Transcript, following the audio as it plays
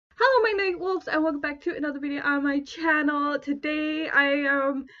my night wolves, and welcome back to another video on my channel. Today I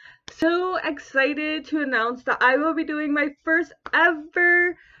am so excited to announce that I will be doing my first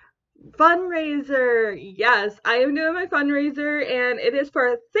ever fundraiser. Yes, I am doing my fundraiser, and it is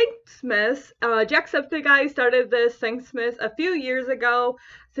for Thankmas. Jacksepticeye started this Thankmas a few years ago.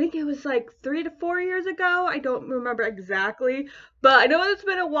 I think it was like 3 to 4 years ago. I don't remember exactly, but I know it's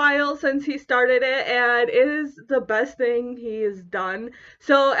been a while since he started it, and it is the best thing he has done.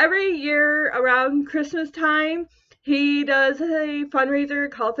 So every year around Christmas time, he does a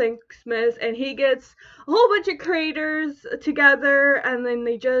fundraiser called Thankmas, and he gets a whole bunch of creators together, and then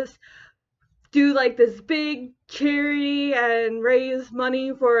they just do like this big charity and raise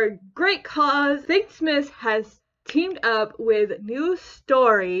money for a great cause. Thankmas has teamed up with New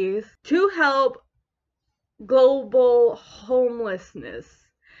Stories to help global homelessness,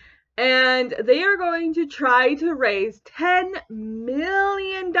 and they are going to try to raise $10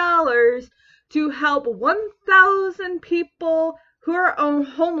 million to help 1,000 people who are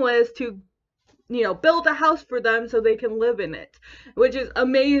homeless to, build a house for them so they can live in it, which is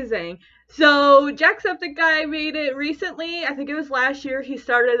amazing. So Jacksepticeye made it recently. I think it was last year he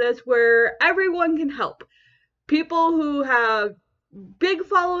started this, where everyone can help. People who have big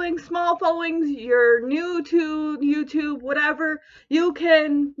followings, small followings, you're new to YouTube, whatever, you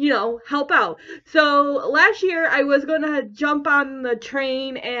can, help out. So last year I was gonna jump on the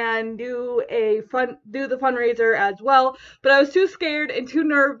train and do the fundraiser as well, but I was too scared and too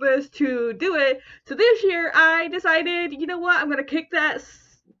nervous to do it. So this year I decided, you know what, I'm gonna kick that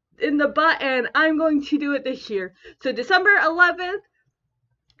in the butt, and I'm going to do it this year. So December 11th,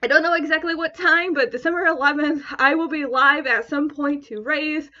 I don't know exactly what time, but December 11th, I will be live at some point to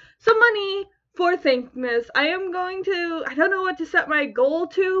raise some money for Thankmas. I don't know what to set my goal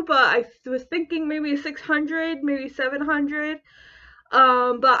to, but I was thinking maybe 600, maybe 700.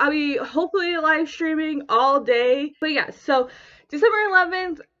 But I'll be hopefully live streaming all day. But yeah, so December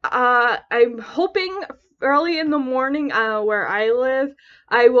 11th, I'm hoping early in the morning, where I live,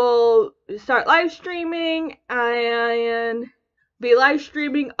 I will start live streaming and be live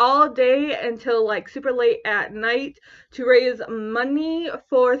streaming all day until like super late at night to raise money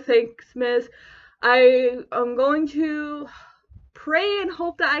for Thankmas. I am going to pray and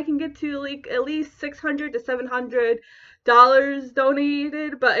hope that I can get to like at least $600 to $700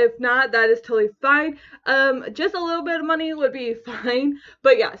 donated, but if not, that is totally fine. Just a little bit of money would be fine.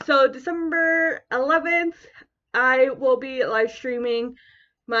 But yeah, so December 11th, I will be live streaming,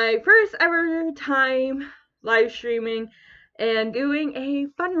 my first ever time live streaming and doing a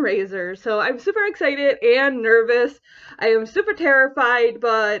fundraiser. So I'm super excited and nervous. I am super terrified,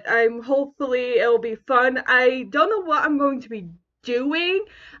 but hopefully it'll be fun. I don't know what I'm going to be doing.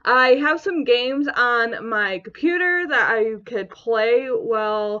 I have some games on my computer that I could play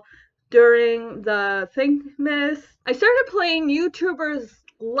while during the Thankmas. I started playing YouTubers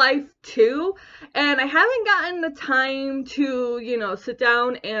Life 2, and I haven't gotten the time to, sit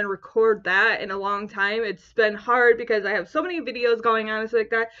down and record that in a long time. It's been hard because I have so many videos going on and stuff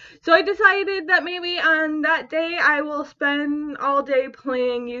like that. So I decided that maybe on that day I will spend all day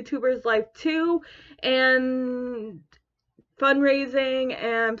playing YouTubers Life 2 and fundraising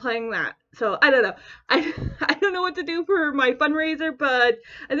and playing that. So I don't know. I don't know what to do for my fundraiser, but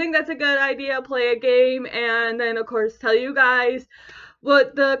I think that's a good idea. Play a game and then of course tell you guys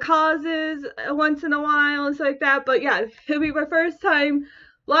what the cause is once in a while and stuff like that. But yeah, it'll be my first time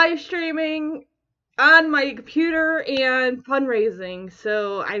live streaming on my computer and fundraising.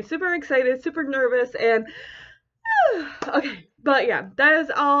 So I'm super excited, super nervous, and okay. But yeah, that is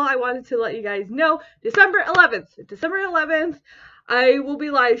all I wanted to let you guys know. December 11th, I will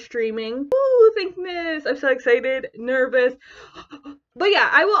be live streaming. Woo, Thankmas! I'm so excited, nervous. But yeah,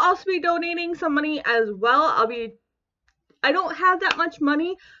 I will also be donating some money as well. I don't have that much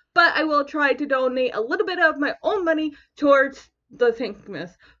money, but I will try to donate a little bit of my own money towards the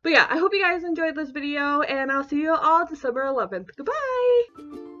Thankmas. But yeah, I hope you guys enjoyed this video, and I'll see you all December 11th.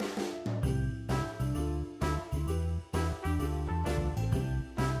 Goodbye!